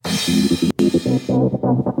You're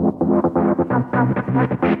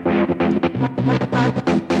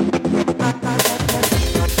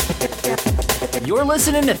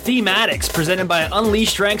listening to Thematics, presented by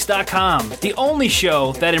UnleashStrengths.com, the only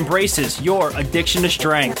show that embraces your addiction to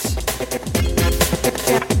strengths.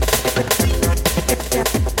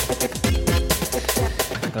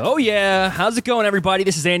 Oh yeah, how's it going, everybody?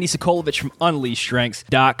 This is Andy Sokolovich from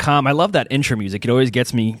UnleashStrengths.com. I love that intro music. It always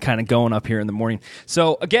gets me kind of going up here in the morning.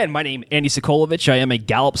 So again, my name is Andy Sokolovich. I am a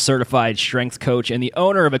Gallup certified strength coach and the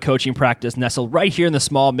owner of a coaching practice nestled right here in the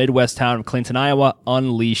small Midwest town of Clinton, Iowa,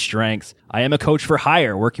 Unleash Strengths. I am a coach for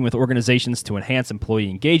hire, working with organizations to enhance employee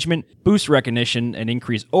engagement, boost recognition, and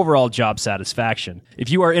increase overall job satisfaction. If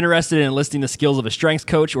you are interested in enlisting the skills of a strength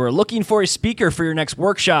coach or are looking for a speaker for your next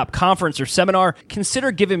workshop, conference, or seminar,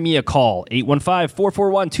 consider giving me a call,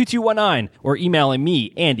 815-441-2219, or emailing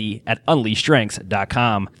me, Andy, at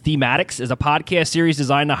UnleashStrengths.com. Thematics is a podcast series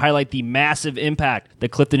designed to highlight the massive impact the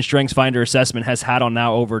Clifton StrengthsFinder assessment has had on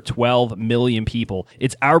now over 12 million people.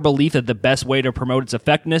 It's our belief that the best way to promote its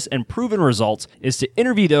effectiveness and proven results is to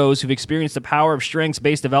interview those who've experienced the power of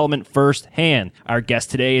strengths-based development firsthand. Our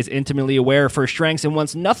guest today is intimately aware of her strengths and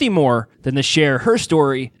wants nothing more than to share her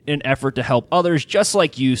story in an effort to help others just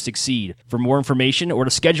like you succeed. For more information or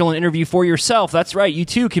to schedule an interview for yourself, that's right, you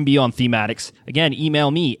too can be on Thematics. Again,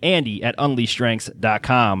 email me, Andy, at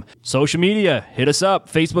UnleashStrengths.com. Social media, hit us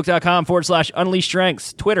up,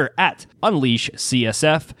 Facebook.com/UnleashStrengths, Twitter at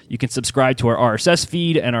UnleashCSF. You can subscribe to our RSS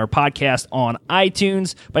feed and our podcast on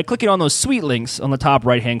iTunes by clicking on those sweet links on the top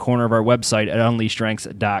right-hand corner of our website at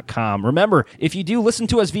UnleashStrengths.com. Remember, if you do listen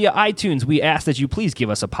to us via iTunes, we ask that you please give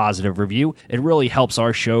us a positive review. It really helps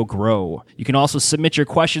our show grow. You can also submit your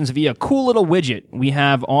questions via a cool little widget we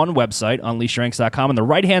have on website, UnleashStrengths.com. On the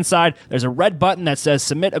right-hand side, there's a red button that says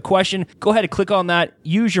Submit a Question. Go ahead and click on that,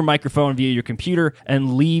 use your microphone via your computer,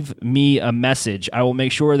 and leave me a message. I will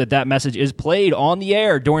make sure that that message is played on the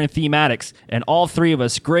air during Thematics, and all three of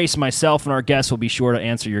us, Grace, myself, and our guests, will be sure to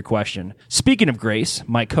answer your question. Speaking of Grace,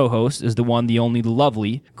 my co-host is the one, the only, the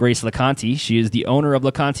lovely Grace LeConte. She is the owner of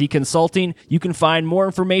LeConte Consulting. You can find more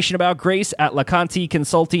information about Grace at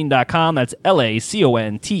LeConteConsulting.com. That's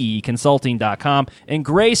LACONTE Consulting.com. And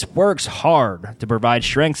Grace works hard to provide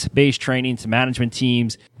strengths-based training to management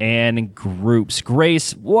teams and groups.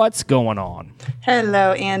 Grace, what's going on?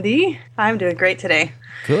 Hello, Andy. I'm doing great today.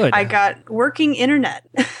 Good. I got working internet.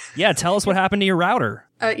 Yeah, tell us what happened to your router.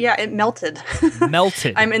 Yeah, it melted.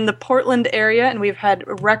 Melted. I'm in the Portland area, and we've had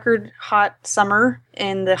a record hot summer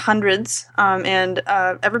in the hundreds. And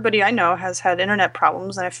everybody I know has had internet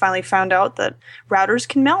problems, and I finally found out that routers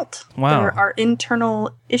can melt. Wow. There are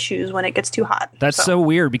internal issues when it gets too hot. That's so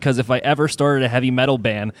weird, because if I ever started a heavy metal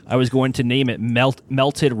band, I was going to name it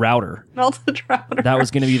Melted Router. Melted router. That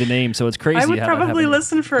was going to be the name, so it's crazy. I would probably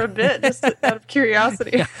listen for a bit, just out of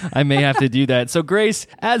curiosity. Yeah, I may have to do that. So Grace,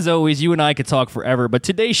 as always, you and I could talk forever, but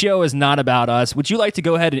today's show is not about us. Would you like to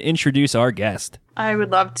go ahead and introduce our guest? I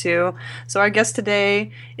would love to. So our guest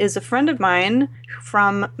today is a friend of mine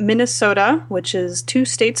from Minnesota, which is 2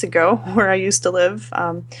 states ago, where I used to live.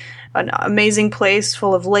 An amazing place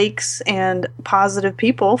full of lakes and positive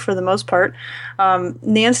people for the most part.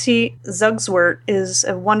 Nancy Zugschwert is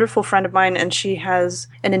a wonderful friend of mine, and she has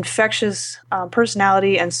an infectious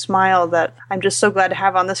personality and smile that I'm just so glad to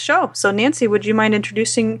have on this show. So Nancy, would you mind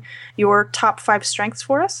introducing your top 5 strengths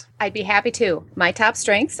for us? I'd be happy to. My top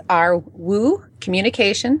strengths are woo,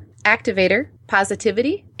 communication, activator,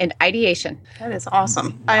 positivity, and ideation. That is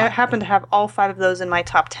awesome. I happen to have all 5 of those in my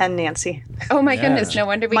top 10, Nancy. Oh my goodness, no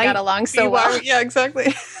wonder we got along so well. Yeah,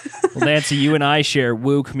 exactly. Well, Nancy, you and I share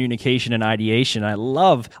woo, communication, and ideation. I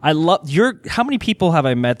love how many people have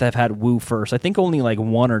I met that have had woo first? I think only like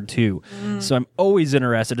 1 or 2. So I'm always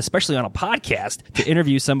interested, especially on a podcast, to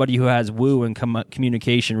interview somebody who has woo and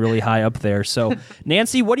communication really high up there. So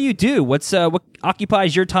Nancy, what do you do? What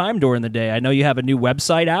occupies your time during the day? I know you have a new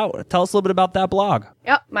website out. Tell us a little bit about that blog.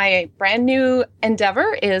 Yep, my brand new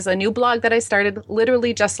endeavor is a new blog that I started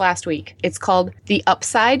literally just last week. It's called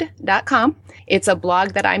theupside.com. It's a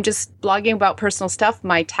blog that I'm just blogging about personal stuff.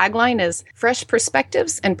 My tagline is fresh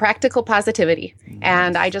perspectives and practical positivity.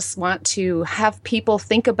 And I just want to have people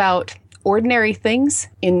think about ordinary things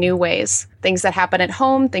in new ways. things that happen at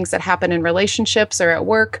home, things that happen in relationships or at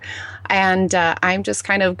work. And I'm just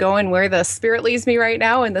kind of going where the spirit leads me right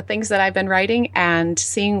now and the things that I've been writing and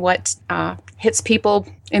seeing what hits people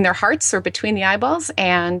in their hearts or between the eyeballs.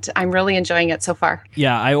 And I'm really enjoying it so far.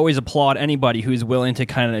 Yeah, I always applaud anybody who's willing to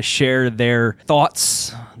kind of share their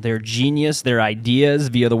thoughts, their genius, their ideas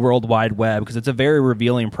via the World Wide Web, because it's a very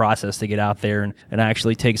revealing process to get out there and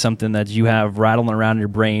actually take something that you have rattling around in your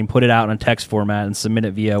brain, put it out in a text format, and submit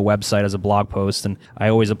it via a website as a blog post. And I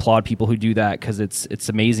always applaud people who do that because it's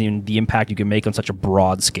amazing the impact you can make on such a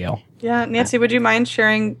broad scale. Yeah, Nancy, would you mind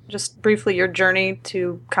sharing just briefly your journey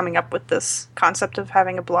to coming up with this concept of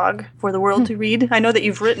having a blog for the world to read? I know that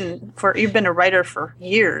you've been a writer for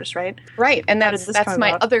years, right? Right, and that's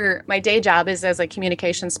my day job is as a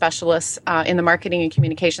communications specialist in the marketing and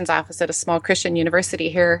communications office at a small Christian university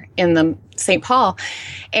here in the St. Paul.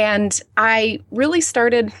 And I really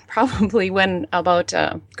started probably when about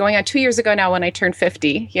going on 2 years ago now when I turned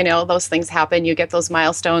 50. You know, those things happen. You get those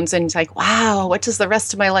milestones and it's like, wow, what does the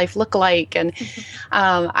rest of my life look like? And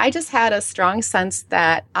I just had a strong sense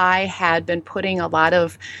that I had been putting a lot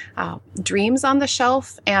of dreams on the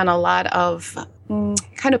shelf and a lot of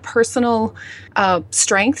kind of personal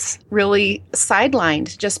strengths really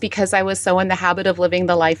sidelined just because I was so in the habit of living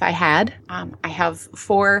the life I had. I have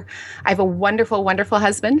a wonderful, wonderful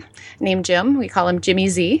husband named Jim. We call him Jimmy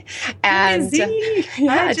Z. And Jimmy Z.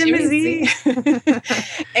 Hi, Jimmy Z.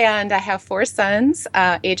 And I have 4 sons,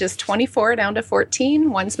 ages 24 down to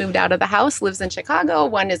 14. One's moved out of the house, lives in Chicago.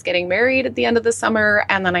 One is getting married at the end of the summer.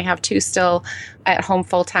 And then I have 2 still at home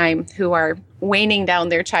full time who are waning down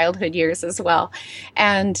their childhood years as well.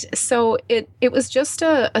 And so it was just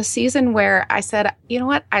a season where I said, you know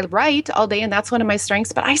what, I write all day and that's one of my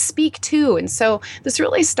strengths, but I speak too. And so this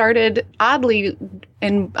really started oddly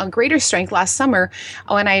in a greater strength last summer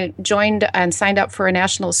when I joined and signed up for a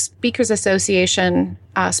National Speakers Association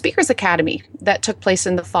Speakers Academy that took place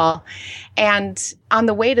in the fall. And on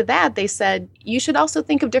the way to that, they said, you should also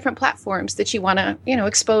think of different platforms that you want to,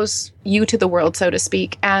 expose you to the world, so to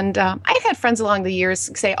speak. And I'd had friends along the years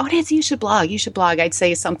say, oh, Nancy, you should blog. You should blog. I'd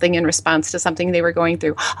say something in response to something they were going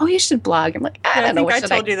through. Oh, you should blog. I'm like, I don't know. I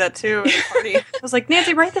told you that too at the party. I was like,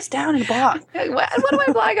 Nancy, write this down in a blog. What do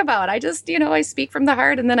I blog about? I just, I speak from the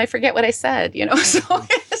heart and then I forget what I said, So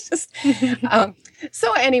it's just...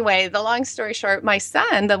 So anyway, the long story short, my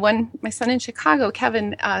son in Chicago,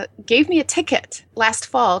 Kevin, gave me a ticket last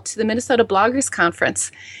fall to the Minnesota Bloggers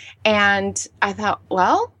Conference. And I thought,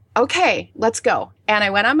 well, okay, let's go. And I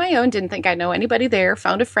went on my own, didn't think I know anybody there,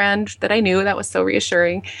 found a friend that I knew. That was so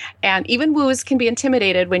reassuring. And even woos can be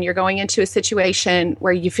intimidated when you're going into a situation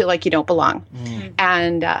where you feel like you don't belong.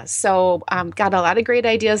 And so got a lot of great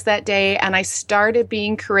ideas that day. And I started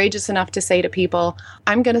being courageous enough to say to people,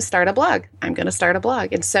 I'm going to start a blog. I'm going to start a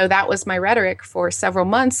blog. And so that was my rhetoric for several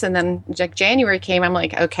months. And then January came, I'm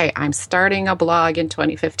like, okay, I'm starting a blog in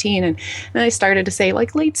 2015. And then I started to say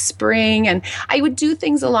like late spring. And I would do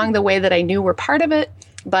things along the way that I knew were part of it,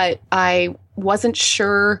 but I wasn't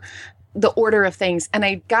sure the order of things. And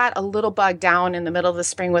I got a little bogged down in the middle of the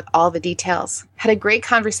spring with all the details. Had a great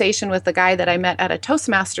conversation with the guy that I met at a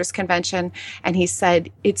Toastmasters convention. And he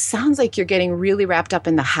said, it sounds like you're getting really wrapped up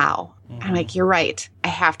in the how. I'm like, you're right. I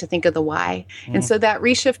have to think of the why. And so that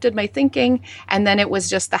reshifted my thinking. And then it was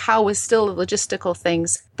just the how was still logistical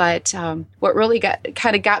things. But what really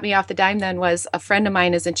got me off the dime then was a friend of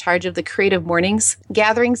mine is in charge of the Creative Mornings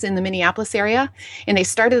gatherings in the Minneapolis area. And they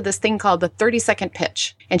started this thing called the 30-second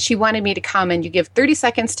pitch. And she wanted me to come and you give 30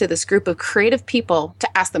 seconds to this group of creative people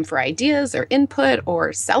to ask them for ideas or input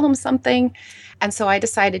or sell them something. And so I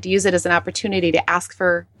decided to use it as an opportunity to ask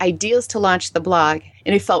for ideas to launch the blog.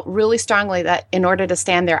 And it felt really strongly that in order to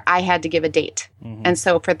stand there, I had to give a date. And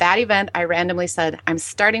so for that event, I randomly said, I'm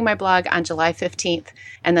starting my blog on July 15th.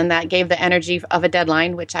 And then that gave the energy of a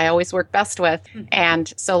deadline, which I always work best with.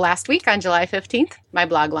 And so last week on July 15th, my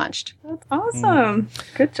blog launched. That's awesome.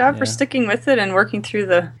 Good job for sticking with it and working through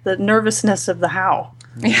the nervousness of the how.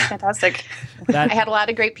 Yeah. Fantastic. I had a lot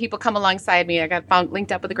of great people come alongside me. I got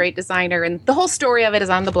linked up with a great designer, and the whole story of it is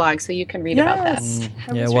on the blog, so you can read about that.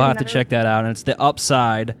 Yeah, we'll have to check that out. And it's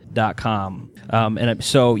theupside.com.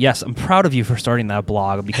 So, yes, I'm proud of you for starting that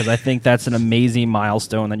blog because I think that's an amazing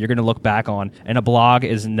milestone that you're going to look back on. And a blog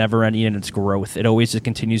is never ending in its growth. It always just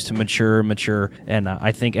continues to mature. And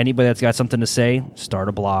I think anybody that's got something to say, start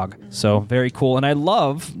a blog. So, very cool. And I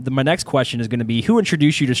love, my next question is going to be, who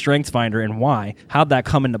introduced you to StrengthsFinder and why? How'd that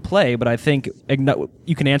come into play? But I think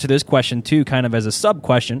you can answer this question, too, kind of as a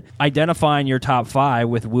sub-question. Identifying your top 5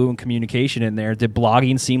 with woo and communication in there, did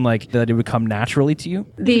blogging seem like that it would come naturally to you?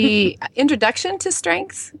 The introduction to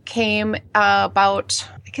strengths came about,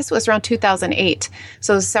 I guess it was around 2008.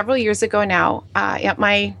 So several years ago now, at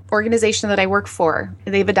my organization that I work for,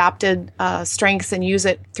 they've adopted strengths and use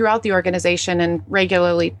it throughout the organization and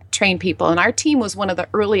regularly train people. And our team was one of the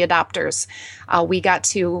early adopters. We got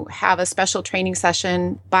to have a special training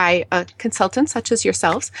session by a consultant such as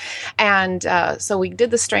yourselves. And so we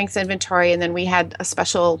did the strengths inventory, and then we had a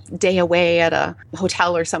special day away at a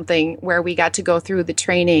hotel or something where we got to go through the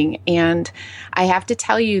training. And I have to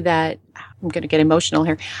tell you that I'm going to get emotional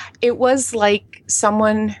here. It was like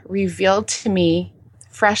someone revealed to me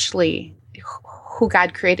freshly who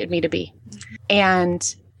God created me to be.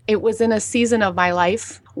 And it was in a season of my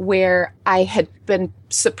life where I had been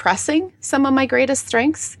suppressing some of my greatest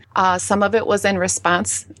strengths. Some of it was in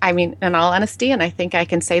response, I mean, in all honesty, and I think I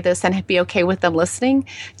can say this and be okay with them listening,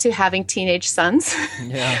 to having teenage sons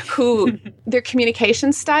who their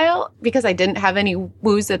communication style, because I didn't have any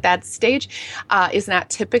woos at that stage, is not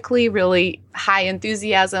typically really high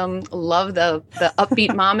enthusiasm, love the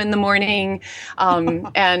upbeat mom in the morning.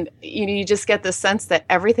 And you just get the sense that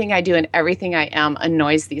everything I do and everything I am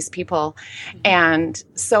annoys these people. And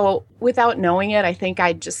so without knowing it, I think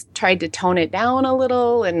I just tried to tone it down a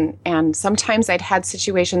little. And sometimes I'd had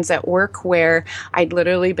situations at work where I'd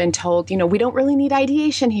literally been told, we don't really need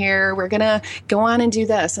ideation here. We're going to go on and do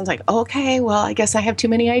this. And it's like, okay, well, I guess I have too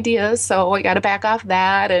many ideas, so I got to back off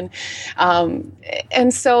that.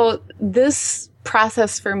 And so this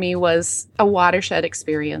process for me was a watershed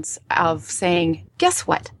experience of saying, guess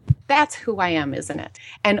what? That's who I am, isn't it?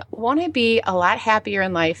 And won't I be a lot happier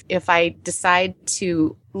in life if I decide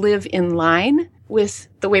to live in line with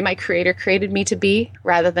the way my creator created me to be,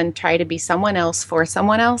 rather than try to be someone else for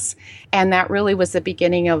someone else? And that really was the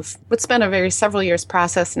beginning of what's been a several years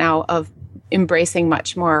process now of embracing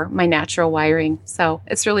much more my natural wiring. So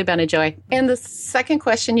it's really been a joy. And the second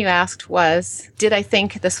question you asked was, did I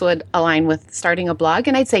think this would align with starting a blog?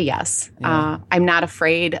 And I'd say yes. Yeah. I'm not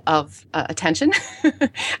afraid of attention.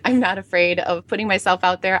 I'm not afraid of putting myself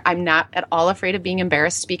out there. I'm not at all afraid of being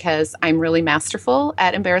embarrassed, because I'm really masterful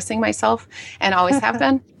at embarrassing myself and always have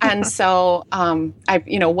been. And so,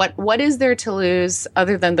 what is there to lose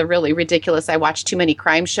other than the really ridiculous? I watched too many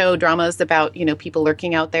crime show dramas about, people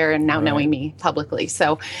lurking out there and now knowing me publicly.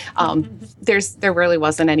 So there really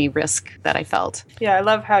wasn't any risk that I felt. Yeah, I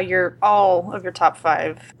love how all of your top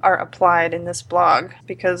 5 are applied in this blog,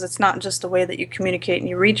 because it's not just the way that you communicate and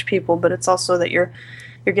you reach people, but it's also that you're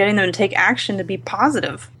getting them to take action to be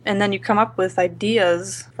positive. And then you come up with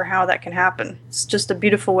ideas for how that can happen. It's just a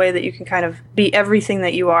beautiful way that you can kind of be everything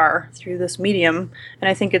that you are through this medium. And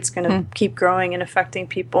I think it's going to keep growing and affecting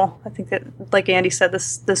people. I think that, like Andy said,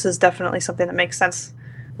 this is definitely something that makes sense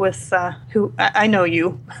with who I know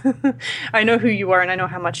you. I know who you are, and I know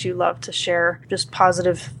how much you love to share just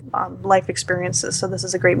positive life experiences. So this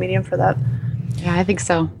is a great medium for that. Yeah, I think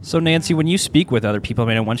so. So Nancy, when you speak with other people,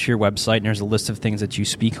 I went to your website and there's a list of things that you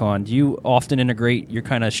speak on. Do you often integrate your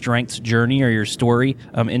kind of strengths journey or your story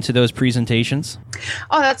into those presentations?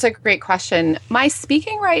 Oh, that's a great question. My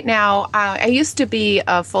speaking right now, I used to be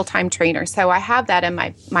a full-time trainer, so I have that in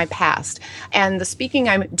my past. And the speaking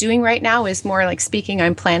I'm doing right now is more like speaking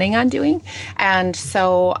I'm planning on doing. And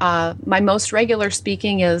so my most regular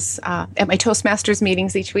speaking is at my Toastmasters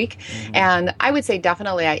meetings each week. Mm-hmm. And I would say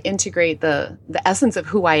definitely I integrate the essence of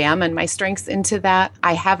who I am and my strengths into that.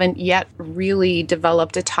 I haven't yet really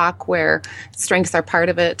developed a talk where strengths are part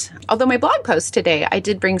of it. Although my blog post today, I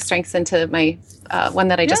did bring strengths into my one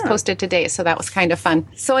that I just posted today. So that was kind of fun.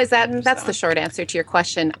 So that's the short answer to your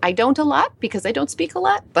question. I don't a lot because I don't speak a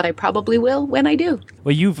lot, but I probably will when I do.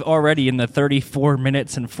 Well, you've already, in the 34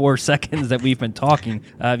 minutes and 4 seconds that we've been talking,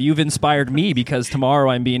 you've inspired me, because tomorrow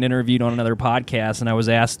I'm being interviewed on another podcast, and I was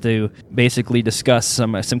asked to basically discuss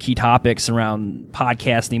some key topics around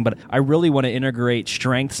podcasting, but I really want to integrate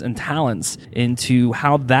strengths and talents into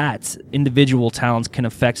how that individual talents can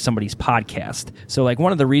affect somebody's podcast. So like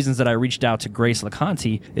one of the reasons that I reached out to Grace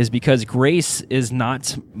LeConte is because Grace is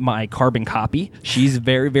not my carbon copy. She's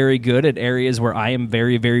very, very good at areas where I am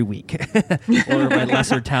very, very weak or my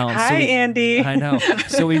lesser talents. Hi, Andy. I know.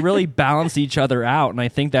 So we really balance each other out, and I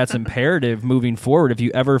think that's imperative moving forward. If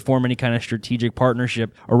you ever form any kind of strategic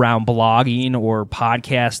partnership around blogging or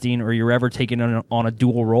podcasting, or you're ever taking on a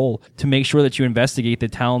dual role, to make sure that you investigate the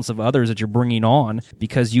talents of others that you're bringing on,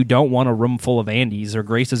 because you don't want a room full of Andys, or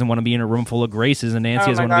Grace doesn't want to be in a room full of Graces, and Nancy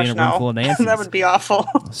doesn't want to be in a room full of Nancys. That would be awful.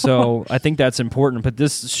 So I think that's important. But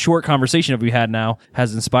this short conversation that we had now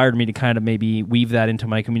has inspired me to kind of maybe weave that into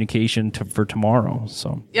my communication for tomorrow. know.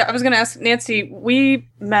 So yeah, I was going to ask Nancy. We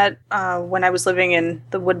met when I was living in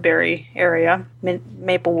the Woodbury area,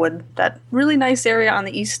 Maplewood, that really nice area on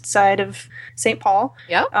the east side of St. Paul.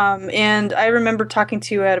 Yeah. And I remember talking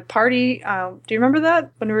to you at a party. Do you remember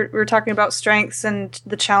that when we were talking about strengths and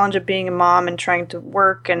the challenge of being a mom and trying to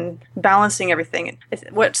work and balancing everything?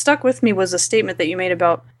 What stuck with me was a statement that you made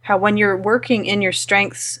about how when you're working in your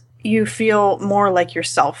strengths, you feel more like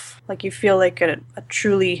yourself, like you feel like a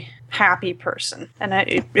truly happy person. And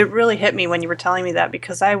it really hit me when you were telling me that,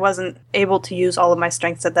 because I wasn't able to use all of my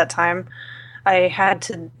strengths at that time. I had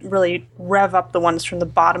to really rev up the ones from the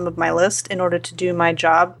bottom of my list in order to do my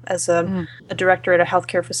job as a director at a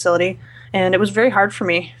healthcare facility. And it was very hard for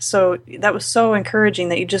me. So that was so encouraging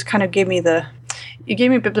that you just kind of gave me the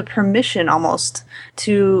permission almost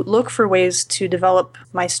to look for ways to develop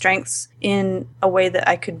my strengths in a way that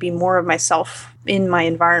I could be more of myself in my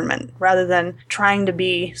environment, rather than trying to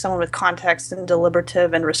be someone with context and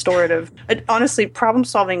deliberative and restorative. Honestly, problem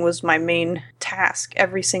solving was my main task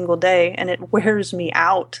every single day, and it wears me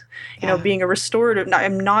out. You know, being a restorative,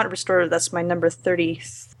 I'm not a restorative, that's my number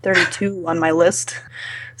 32 on my list.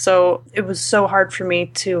 So it was so hard for me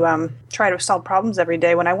to try to solve problems every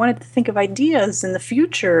day when I wanted to think of ideas in the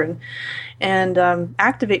future and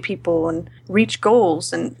activate people and reach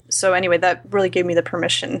goals. And so anyway, that really gave me the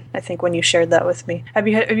permission, I think, when you shared that with me. Have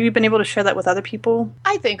you been able to share that with other people?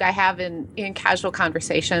 I think I have in casual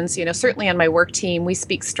conversations. You know, certainly on my work team, we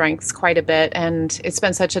speak strengths quite a bit, and it's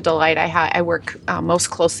been such a delight. I work most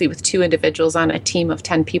closely with 2 individuals on a team of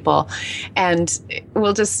 10 people, and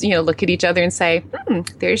we'll just, look at each other and say,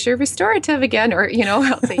 there's your restorative again, or,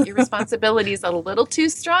 I'll say your responsibility is a little too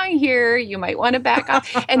strong here. You might want to back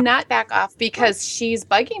off, and not back off because she's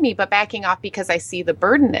bugging me, but backing off because I see the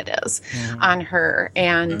burden it is on her.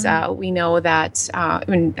 And we know that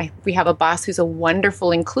we have a boss who's a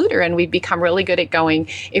wonderful includer, and we've become really good at going,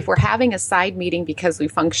 if we're having a side meeting because we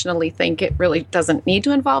functionally think it really doesn't need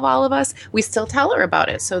to involve all of us, we still tell her about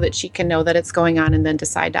it so that she can know that it's going on and then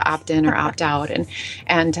decide to opt in or opt out,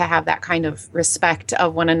 and to have that kind of respect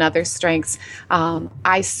of one another's strengths.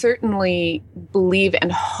 I certainly believe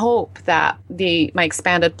and hope that my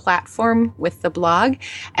expanded platform with the blog,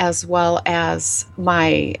 as well as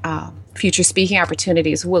my future speaking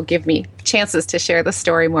opportunities, will give me chances to share the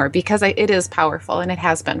story more, because it is powerful, and it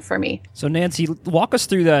has been for me. So Nancy, walk us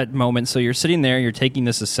through that moment. So you're sitting there, you're taking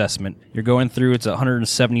this assessment, you're going through, it's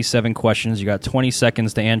 177 questions, you got 20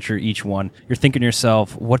 seconds to answer each one. You're thinking to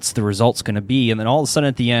yourself, what's the results going to be? And then all of a sudden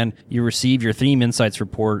at the end, you receive your Theme Insights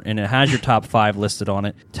report, and it has your top 5 listed on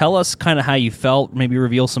it. Tell us kind of how you felt, maybe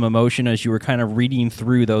reveal some emotion as you were kind of reading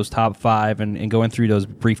through those top 5 and going through those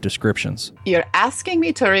brief descriptions. You're asking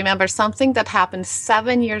me to remember something that happened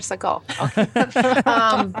 7 years ago. Okay.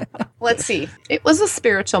 Let's see. It was a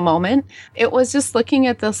spiritual moment. It was just looking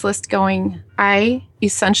at this list going, I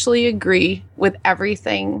essentially agree with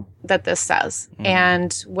everything that this says.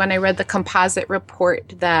 And when I read the composite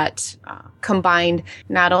report that combined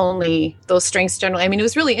not only those strengths generally, it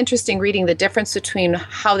was really interesting reading the difference between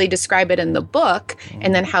how they describe it in the book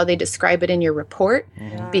and then how they describe it in your report,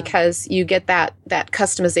 because you get that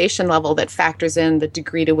customization level that factors in the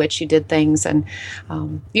degree to which you did things. And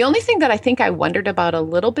the only thing that I think I wondered about a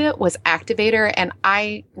little bit was activator. And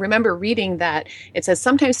I remember reading that it says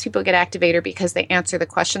sometimes people get activator because they answer the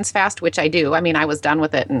questions fast, which I do. I was done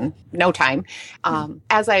with it in no time.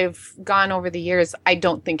 As I've gone over the years, I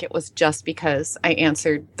don't think it was just because I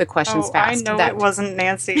answered the questions fast. I know it wasn't,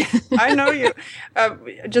 Nancy. I know you.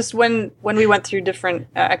 Just when we went through different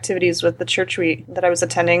activities with the church that I was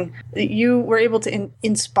attending, you were able to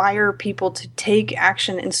inspire people to take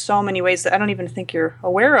action in so many ways that I don't even think you're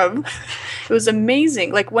aware of. It was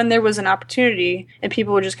amazing. Like when there was an opportunity and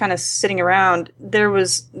people were just kind of sitting around, there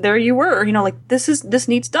you were, like this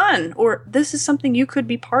needs done, or this is something you could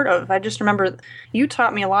be part of. I just remember you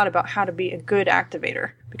taught me a lot about how to be a good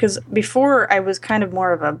activator, because before I was kind of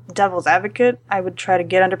more of a devil's advocate. I would try to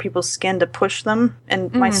get under people's skin to push them.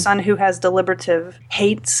 And my son, who has deliberative,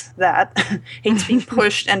 hates that, hates being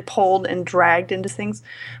pushed and pulled and dragged into things.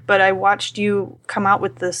 But I watched you come out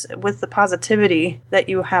with this, with the positivity that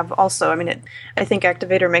you have also. I think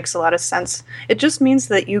activator makes a lot of sense. It just means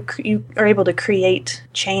that you are able to create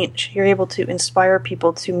change. You're able to inspire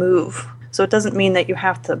people to move. So it doesn't mean that you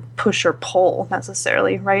have to push or pull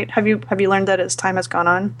necessarily, right? Have you learned that as time has gone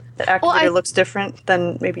on? The activator looks different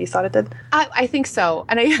than maybe you thought it did? I think so.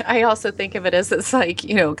 And I also think of it as it's like,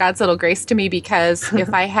 God's little grace to me, because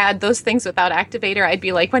if I had those things without activator, I'd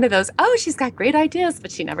be like one of those, oh, she's got great ideas,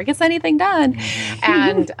 but she never gets anything done.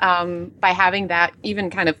 And by having that even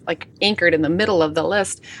kind of like anchored in the middle of the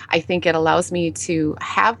list, I think it allows me to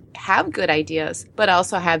have good ideas, but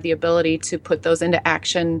also have the ability to put those into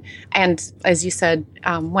action. And as you said,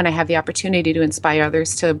 when I have the opportunity to inspire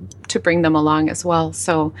others to bring them along as well.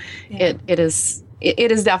 So it is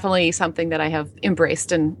definitely something that I have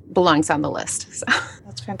embraced and belongs on the list. So.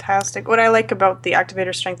 That's fantastic. What I like about the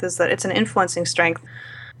activator strength is that it's an influencing strength,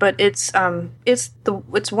 but it's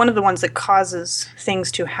one of the ones that causes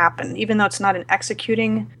things to happen. Even though it's not an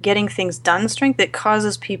executing, getting things done strength, it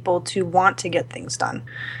causes people to want to get things done.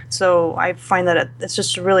 So I find that it's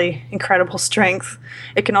just a really incredible strength.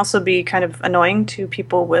 It can also be kind of annoying to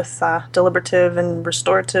people with deliberative and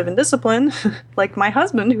restorative and discipline, like my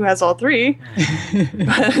husband, who has all three.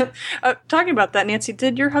 But, talking about that, Nancy,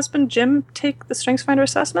 did your husband Jim take the StrengthsFinder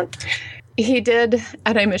assessment? He did,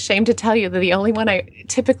 and I'm ashamed to tell you that the only one I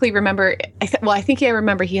typically remember, I think I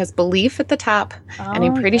remember he has belief at the top, and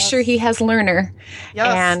I'm pretty sure he has learner,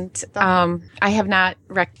 and I have not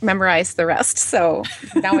memorized the rest, so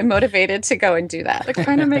now I'm motivated to go and do that. That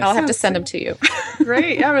kind of makes I'll sense. have to send them to you.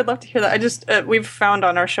 Great, yeah, I would love to hear that. I just, we've found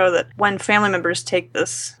on our show that when family members take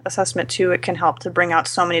this assessment too, it can help to bring out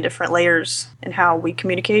so many different layers in how we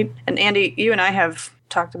communicate. And Andy, you and I have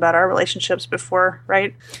talked about our relationships before,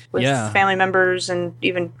 right? With family members and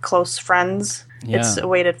even close friends. Yeah. It's a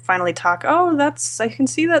way to finally talk, I can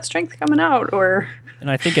see that strength coming out, or And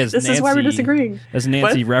I think as this Nancy, is why we're disagreeing. As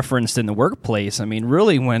Nancy referenced in the workplace, I mean,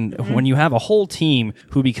 really when you have a whole team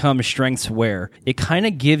who becomes strengths aware, it kind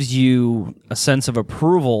of gives you a sense of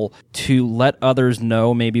approval to let others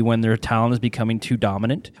know maybe when their talent is becoming too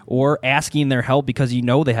dominant, or asking their help because you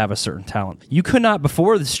know they have a certain talent. You could not,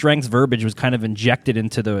 before the strengths verbiage was kind of injected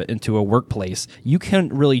into a workplace, you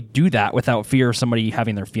couldn't really do that without fear of somebody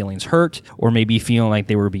having their feelings hurt or maybe feeling like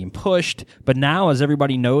they were being pushed. But now, as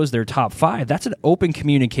everybody knows their top 5, that's an open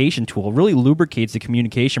communication tool. It really lubricates the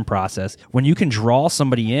communication process. When you can draw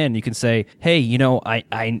somebody in, you can say, hey,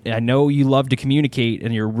 I know you love to communicate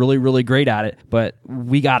and you're really, really great at it, but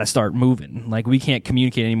we got to start moving. Like, we can't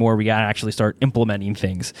communicate anymore. We got to actually start implementing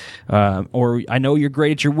things. Or I know you're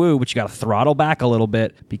great at your woo, but you got to throttle back a little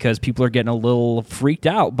bit because people are getting a little freaked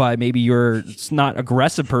out by maybe your not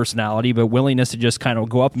aggressive personality, but willingness to just kind of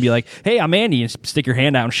go up and be like, hey, I'm Andy, and stick your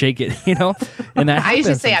hand out and shake it, And that I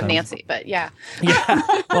usually say sometimes. I'm Nancy, but yeah.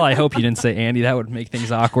 Well, I hope you didn't say Andy. That would make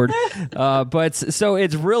things awkward. But so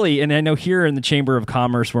it's really, and I know here in the Chamber of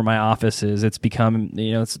Commerce where my office is, it's become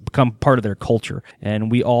part of their culture.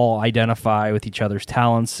 And we all identify with each other's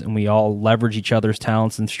talents and we all leverage each other's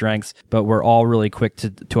talents and strengths, but we're all really quick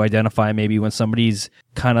to identify maybe when somebody's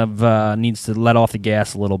kind of needs to let off the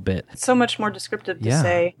gas a little bit. It's so much more descriptive to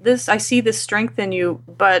say, I see this strength in you,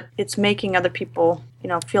 but it's making other people,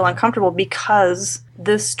 feel uncomfortable because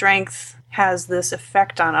this strength has this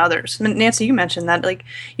effect on others. I mean, Nancy, you mentioned that, like,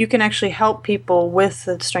 you can actually help people with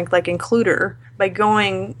the strength like includer by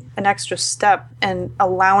going an extra step and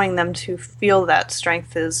allowing them to feel that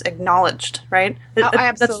strength is acknowledged, right?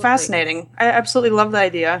 That's fascinating. I absolutely love the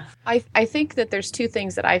idea. I think that there's two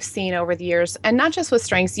things that I've seen over the years, and not just with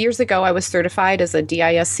strengths. Years ago, I was certified as a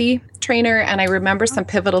DISC trainer, and I remember some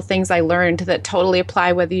pivotal things I learned that totally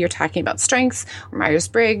apply whether you're talking about strengths or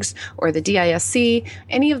Myers-Briggs or the DISC,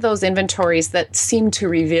 any of those inventories that seem to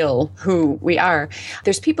reveal who we are.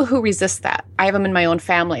 There's people who resist that. I have them in my own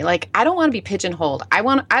family. Like, I don't want to be pigeonholed. I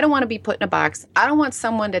don't want to be put in a box. I don't want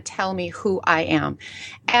someone to tell me who I am.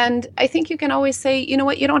 And I think you can always say, you know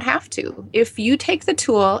what, you don't have to. If you take the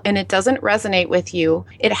tool and it doesn't resonate with you,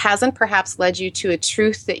 it hasn't perhaps led you to a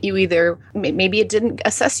truth that you either, maybe it didn't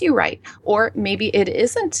assess you right, or maybe it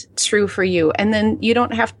isn't true for you. And then you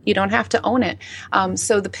don't have to own it.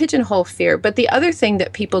 So the pigeonhole fear. But the other thing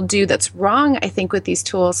that people do that's wrong, I think, with these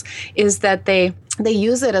tools is that they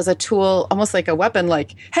use it as a tool, almost like a weapon,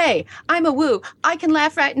 like, hey, I'm a woo. I can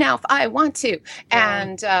laugh right now if I want to. Yeah.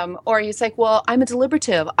 And, or he's like, well, I'm a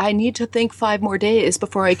deliberative. I need to think 5 more days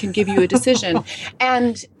before I can give you a decision.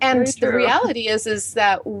 and the reality is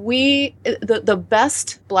that the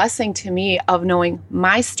best blessing to me of knowing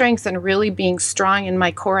my strengths and really being strong in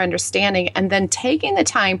my core understanding, and then taking the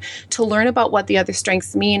time to learn about what the other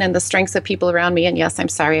strengths mean and the strengths of people around me. And yes, I'm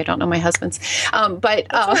sorry, I don't know my husband's, but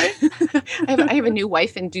I have a a new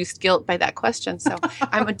wife-induced guilt by that question. So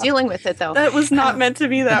I'm dealing with it, though. That was not meant to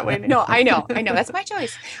be that way. No, I know. That's my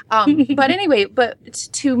choice. But anyway,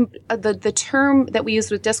 to the term that we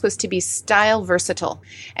used with disc was to be style versatile.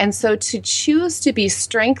 And so to choose to be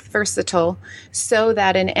strength versatile so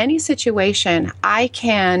that in any situation, I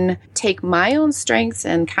can take my own strengths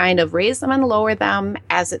and kind of raise them and lower them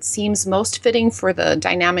as it seems most fitting for the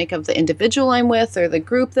dynamic of the individual I'm with or the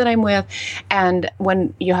group that I'm with. And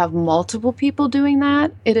when you have multiple people doing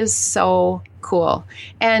that, it is so cool.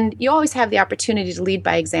 And you always have the opportunity to lead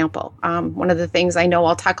by example. One of the things I know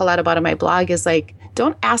I'll talk a lot about in my blog is like,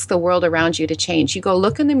 don't ask the world around you to change. You go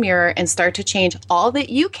look in the mirror and start to change all that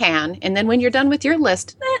you can. And then when you're done with your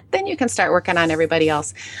list, then you can start working on everybody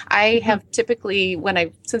else. I have typically,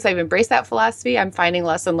 since I've embraced that philosophy, I'm finding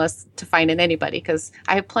less and less to find in anybody because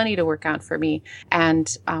I have plenty to work on for me.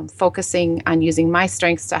 And focusing on using my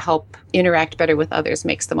strengths to help interact better with others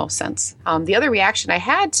makes the most sense. The other reaction I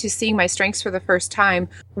had to seeing my strengths for the first time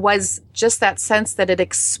was just that sense that it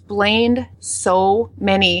explained so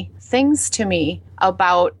many things to me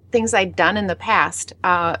about things I'd done in the past,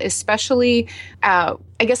 especially,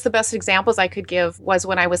 I guess the best examples I could give was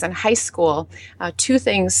when I was in high school, two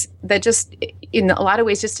things that just, in a lot of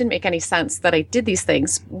ways, just didn't make any sense that I did these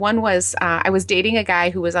things. One was I was dating a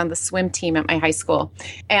guy who was on the swim team at my high school.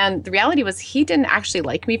 And the reality was he didn't actually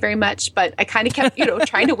like me very much, but I kind of kept,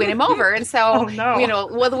 trying to win him over. And so,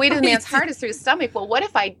 the weight of the man's heart is through his stomach. Well, what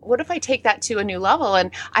if I take that to a new level?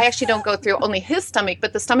 And I actually don't go through only his stomach,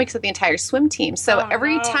 but the stomachs of the entire swim team. So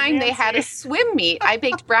every time they had a swim meet, I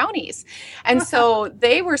baked brownies. And so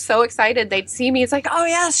they were so excited. They'd see me. It's like, oh,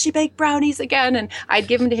 yes, she baked brownies again. And I'd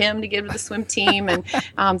give them to him to give to the swim team. And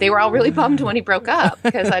they were all really bummed when he broke up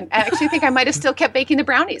because I actually think I might have still kept baking the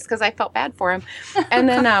brownies because I felt bad for him. And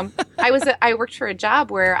then I worked for a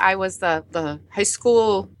job where I was the high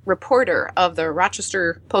school reporter of the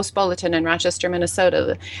Rochester Post-Bulletin in Rochester,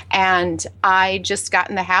 Minnesota. And I just got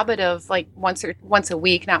in the habit of like once a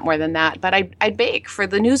week, not more than that, but I'd bake for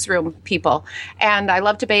the newsroom people. And I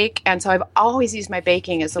love to bake. And so I've always used my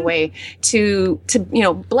baking as a way to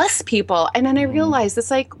bless people. And then I realized it's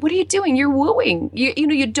like, what are you doing? You're wooing.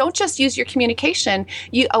 You don't just use your communication.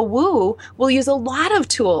 A woo will use a lot of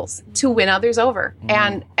tools to win others over.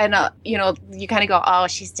 And you kind of go, oh,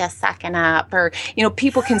 she's just sucking up, or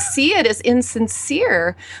people can see it as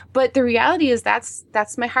insincere, but the reality is that's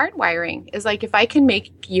my hardwiring. Is like, if I can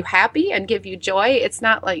make you happy and give you joy, it's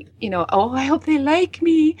not like, oh, I hope they like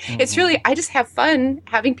me. It's really, I just have fun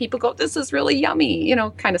having people go, this is really yummy,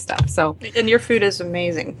 kind of stuff. So, and your food is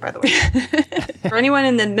amazing, by the way. For anyone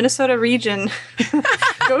in the Minnesota region,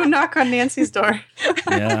 go knock on Nancy's door.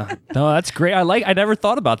 Yeah, no, that's great. I never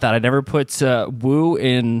thought about that. I never put woo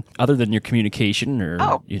in other than your communication, or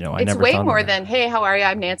I it's never way thought more of that. than, hey, how are you?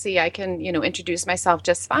 I'm Nancy. I can introduce myself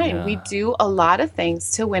just fine. Yeah. We do a lot of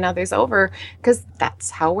things to win others over because that's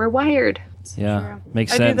how we're wired. Yeah,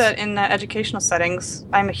 makes I sense. do that in educational settings.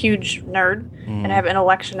 I'm a huge nerd, and I have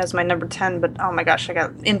intellection as my number 10, but oh my gosh, I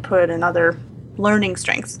got input and other learning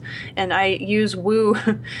strengths. And I use woo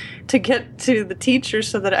to get to the teacher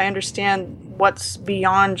so that I understand what's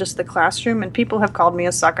beyond just the classroom. And people have called me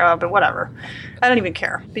a suck up and whatever. I don't even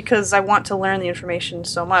care because I want to learn the information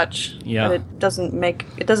so much that it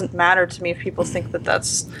doesn't matter to me if people think that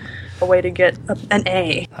that's a way to get an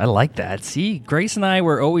A. I like that. See, Grace and I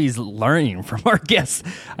were always learning from our guests.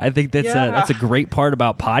 I think that's a great part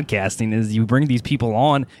about podcasting is you bring these people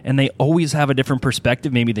on and they always have a different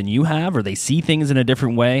perspective maybe than you have, or they see things in a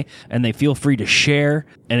different way and they feel free to share.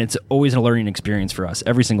 And it's always a learning experience for us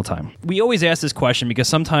every single time. We always ask this question because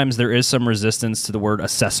sometimes there is some resistance to the word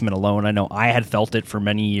assessment alone. I know I had felt it for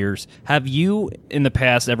many years. Have you in the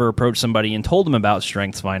past ever approached somebody and told them about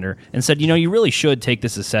StrengthsFinder and said, you really should take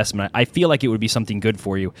this assessment? I feel like it would be something good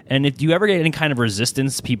for you. And if you ever get any kind of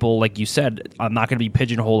resistance, people, like you said, I'm not going to be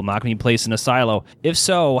pigeonholed, I'm not going to be placed in a silo. If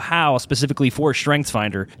so, how, specifically for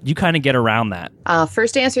StrengthsFinder, do you kind of get around that?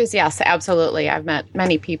 First answer is yes, absolutely. I've met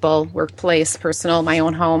many people, workplace, personal, my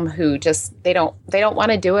own home, who just, they don't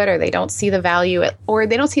want to do it, or they don't see the value, or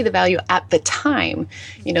they don't see the value at the time,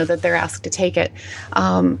 that they're asked to take it.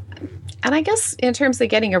 And I guess in terms of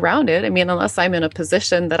getting around it, unless I'm in a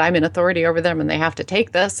position that I'm in authority over them and they have to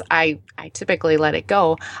take this, I typically let it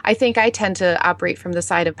go. I think I tend to operate from the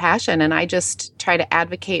side of passion, and I just try to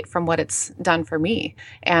advocate from what it's done for me.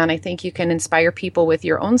 And I think you can inspire people with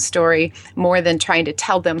your own story more than trying to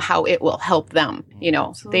tell them how it will help them.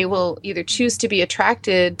 They will either choose to be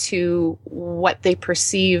attracted to what they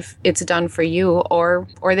perceive it's done for you, or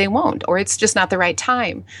they won't, or it's just not the right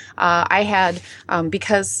time. I had,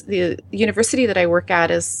 because university that I work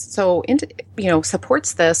at is so into,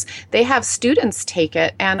 supports this. They have students take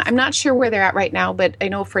it, and I'm not sure where they're at right now, but I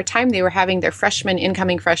know for a time they were having their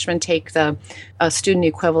incoming freshmen take the student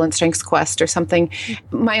equivalent strengths quest or something.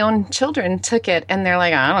 My own children took it, and they're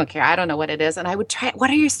like, I don't care, I don't know what it is. And I would try it. What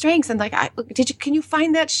are your strengths? And like, can you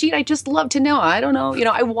find that sheet? I just love to know. I don't know.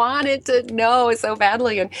 I wanted to know so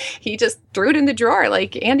badly, and he just threw it in the drawer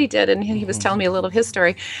like Andy did, and he was telling me a little of his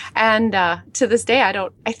story. And to this day,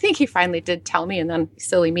 I think he finally did tell me, and then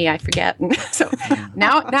silly me, I forget. And so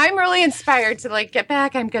now I'm really inspired to like get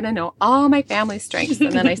back. I'm going to know all my family strengths,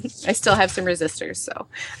 and then I still have some resistors. So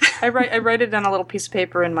I write it on a little piece of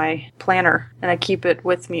paper in my planner, and I keep it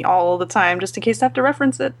with me all the time just in case I have to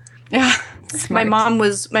reference it. Yeah. My mom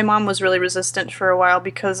was really resistant for a while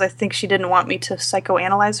because I think she didn't want me to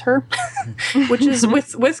psychoanalyze her, which is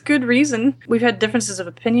with good reason. We've had differences of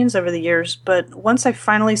opinions over the years, but once I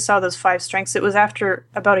finally saw those 5 strengths, it was after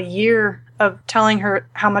about a year of telling her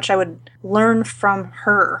how much I would learn from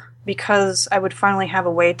her, because I would finally have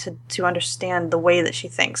a way to understand the way that she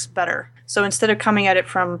thinks better. So instead of coming at it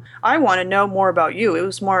from, I want to know more about you, it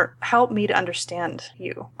was more, help me to understand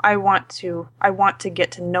you. I want to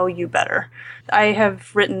get to know you better. I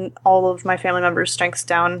have written all of my family members' strengths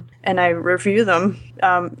down, and I review them,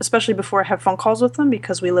 especially before I have phone calls with them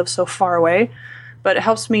because we live so far away. But it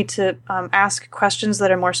helps me to ask questions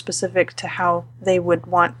that are more specific to how they would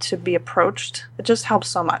want to be approached. It just helps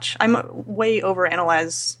so much. I'm way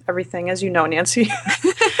overanalyze everything, as you know, Nancy.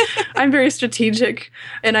 I'm very strategic,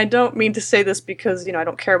 and I don't mean to say this because, I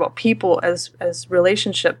don't care about people as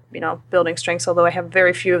relationship, building strengths, although I have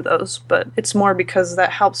very few of those. But it's more because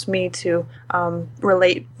that helps me to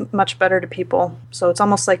relate much better to people. So it's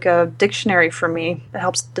almost like a dictionary for me. It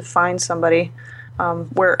helps define somebody.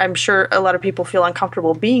 Where I'm sure a lot of people feel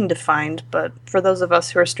uncomfortable being defined, but for those of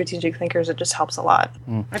us who are strategic thinkers, it just helps a lot.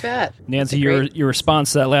 I bet. Nancy, your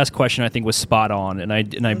response to that last question, I think, was spot on, and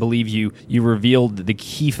I believe you revealed the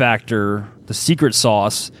key factor. The secret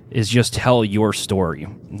sauce is just tell your story.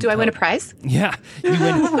 Do I win a prize? Yeah.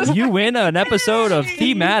 You win an episode of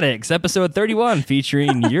Thematics, episode 31,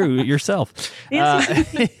 featuring yourself.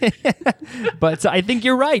 But I think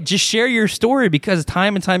you're right. Just share your story, because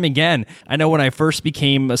time and time again, I know when I first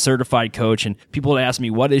became a certified coach and people would ask me,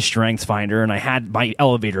 what is StrengthsFinder? And I had my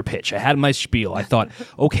elevator pitch. I had my spiel. I thought,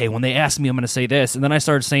 okay, when they ask me, I'm going to say this. And then I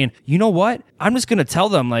started saying, you know what? I'm just going to tell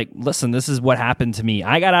them, like, listen, this is what happened to me.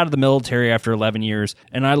 I got out of the military after 11 years,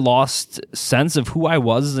 and I lost sense of who I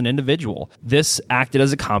was as an individual. This acted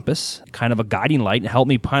as a compass, kind of a guiding light, and helped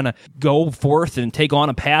me kind of go forth and take on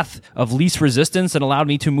a path of least resistance, and allowed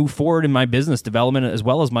me to move forward in my business development as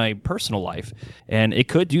well as my personal life. And it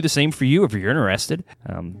could do the same for you if you're interested.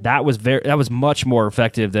 That was much more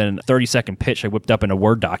effective than a 30-second pitch I whipped up in a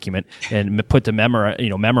Word document and put to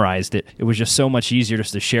memorized it. It was just so much easier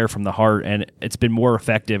just to share from the heart, and it's been more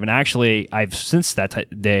effective. And actually, since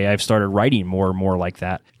that day, I've started writing more and more like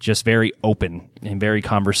that, just very open and very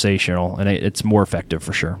conversational, and it's more effective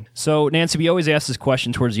for sure. So, Nancy, we always ask this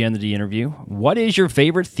question towards the end of the interview. What is your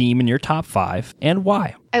favorite theme in your top 5, and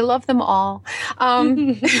why? I love them all.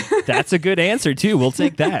 That's a good answer, too. We'll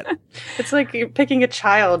take that. It's like you're picking a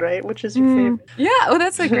child, right? Which is your favorite? Yeah, well,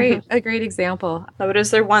 that's a great example. But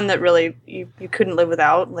is there one that really you couldn't live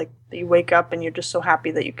without? Like, you wake up and you're just so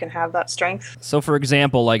happy that you can have that strength? So, for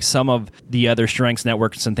example, like some of the other strengths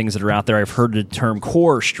networks and things that are out there, I've heard the term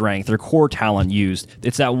core strength or core talent used.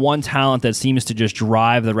 It's that one talent that seems to just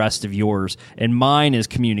drive the rest of yours. And mine is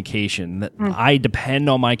communication. I depend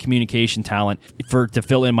on my communication talent to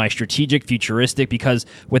fill in my strategic, futuristic, because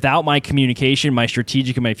without my communication, my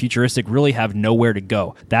strategic and my futuristic really have nowhere to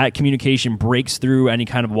go. That communication breaks through any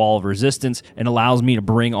kind of wall of resistance and allows me to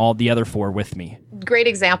bring all the other 4 with me. Great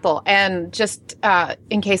example. And just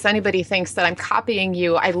in case anybody thinks that I'm copying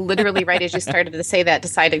you, I literally, right as you started to say that,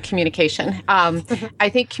 decided communication. I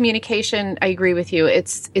think communication, I agree with you.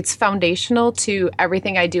 It's foundational to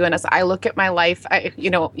everything I do. And as I look at my life,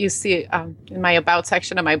 you see in my about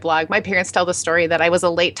section of my blog, my parents tell the story that I was a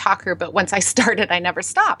late talker, but once I started, I never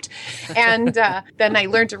stopped. And then I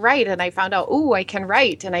learned to write, and I found out, I can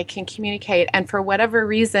write and I can communicate. And for whatever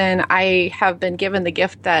reason, I have been given the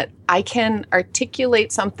gift that I can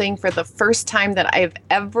articulate something for the first time that I've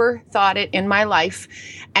ever thought it in my life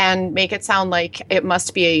and make it sound like it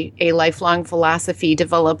must be a lifelong philosophy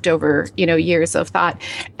developed over, years of thought.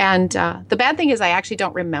 And the bad thing is I actually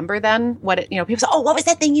don't remember then what it, people say, what was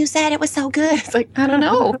that thing you said? It was so good. It's like, I don't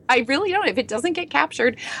know. I really don't. If it doesn't get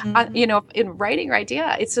captured, in writing or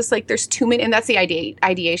idea, it's just like there's too many, and that's the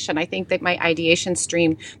ideation. I think that my ideation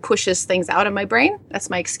stream pushes things out of my brain. That's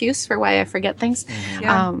my excuse for why I forget things.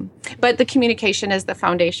 But the communication is the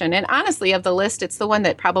foundation. And honestly, of the list, it's the one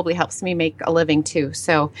that probably helps me make a living too.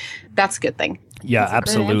 So that's a good thing. Yeah,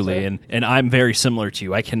 absolutely. And I'm very similar to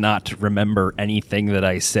you. I cannot remember anything that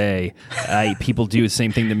I say. People do the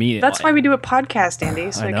same thing to me. That's why we do a podcast,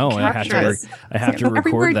 Andy. So I know. I have to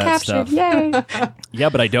record that captured. stuff. Yay. Yeah,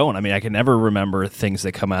 but I don't. I mean, I can never remember things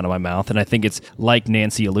that come out of my mouth. And I think it's like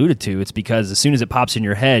Nancy alluded to. It's because as soon as it pops in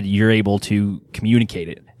your head, you're able to communicate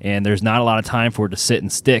it. And there's not a lot of time for it to sit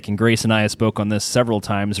and stick. And Grace and I have spoke on this several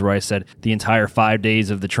times where I said the entire 5 days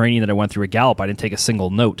of the training that I went through at Gallup, I didn't take a single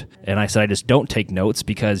note. And I said I just don't take notes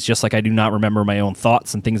because just like I do not remember my own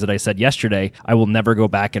thoughts and things that I said yesterday, I will never go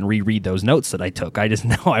back and reread those notes that I took. I just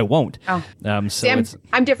know I won't. Oh. So See,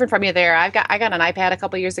 I'm different from you there. I got an iPad a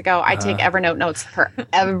couple years ago. I take Evernote notes for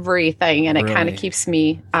everything, and it kind of keeps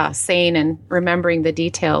me sane and remembering the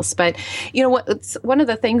details. But you know what? It's one of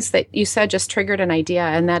the things that you said just triggered an idea,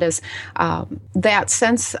 and that is that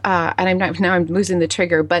sense. And I'm losing the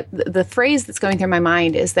trigger, but the phrase that's going through my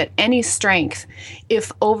mind is that any strength,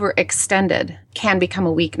 if overextended, can become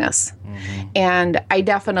a weakness. Mm-hmm. And I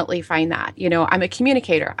definitely find that. You know, I'm a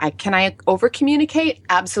communicator. Can I over communicate?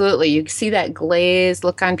 Absolutely. You see that glazed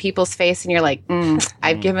look on people's face and you're like,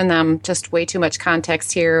 I've given them just way too much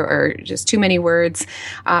context here or just too many words.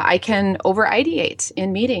 I can over ideate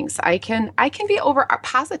in meetings. I can be over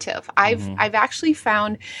positive. I've actually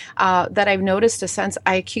found that I've noticed a sense.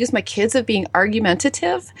 I accuse my kids of being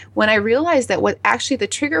argumentative when I realized that what actually the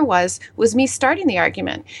trigger was me starting the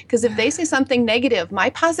argument. Because if they say something negative, my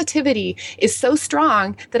positivity is so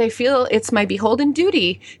strong that I feel it's my beholden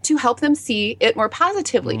duty to help them see it more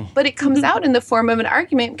positively. But it comes out in the form of an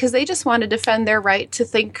argument because they just want to defend their right to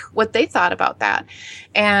think what they thought about that.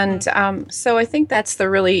 And so I think that's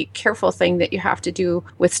the really careful thing that you have to do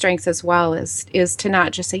with strengths as well is to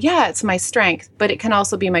not just say, yeah, it's my strength, but it can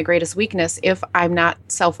also be my greatest weakness if I'm not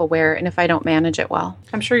self-aware and if I don't manage it well.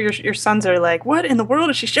 I'm sure your sons are like, what in the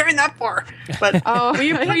world is she sharing that for? But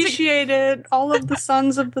we appreciated all of the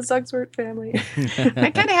sons of the Zugschwert family.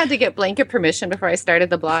 I kind of had to get blanket permission before I started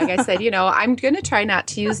the blog. I said, I'm going to try not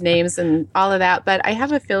to use names and all of that, but I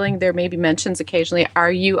have a feeling there may be mentions occasionally.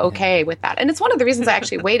 Are you okay with that? And it's one of the reasons I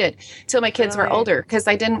actually waited till my kids were older because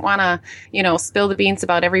I didn't want to, spill the beans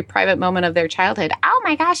about every private moment of their childhood. Oh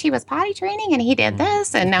my gosh, he was potty training and he did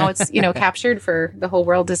this. And now it's, captured for the whole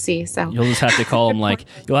world to see. So you'll just have to call them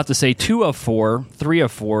you'll have to say 2 of 4, 3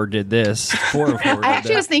 of 4 did this, 4 of 4 did I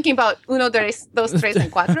actually was thinking about uno, dos, tres,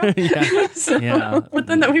 and cuatro. Yeah. But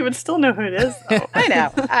then we would still know who it is, though. I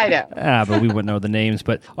know. But we wouldn't know the names.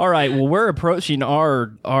 But all right, well, we're approaching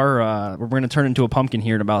our we're going to turn into a pumpkin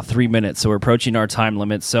here in about 3 minutes, so we're approaching our time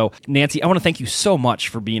limit. So, Nancy, I want to thank you so much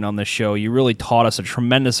for being on this show. You really taught us a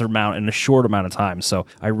tremendous amount in a short amount of time, so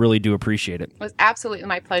I really do appreciate it. It was absolutely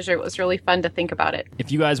my pleasure. It was really fun to think about it.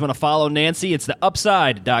 If you guys want to follow Nancy, it's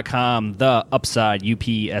theupside.com, theupside,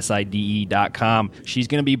 UPSIDE.com. She's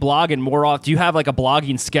going to be blogging more often. Do you have a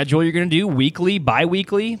blogging schedule you're going to do? Weekly,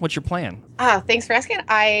 bi-weekly? What's your plan? Thanks for asking.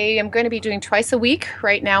 I am going to be doing twice a week.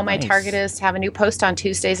 Right now, my target is to have a new post on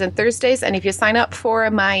Tuesdays and Thursdays. And if you sign up for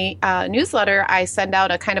my newsletter, I send out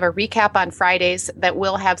a kind of a recap on Fridays that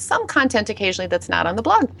will have some content occasionally that's not on the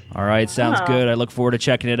blog. All right. Sounds good. I look forward to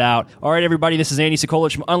checking it out. All right, everybody. This is Andy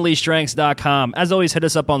Sokolich from UnleashedStrengths.com. As always, hit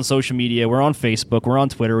us up on social media. We're on Facebook. We're on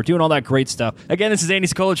Twitter. We're doing all that great stuff. Again, this is Andy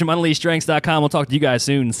Sokolich from UnleashedStrengths.com. We'll talk to you guys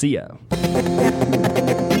soon. See ya.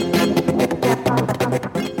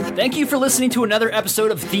 Thank you for listening to another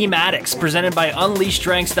episode of Thematics presented by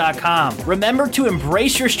UnleashedStrengths.com. Remember to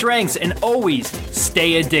embrace your strengths and always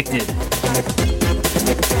stay addicted.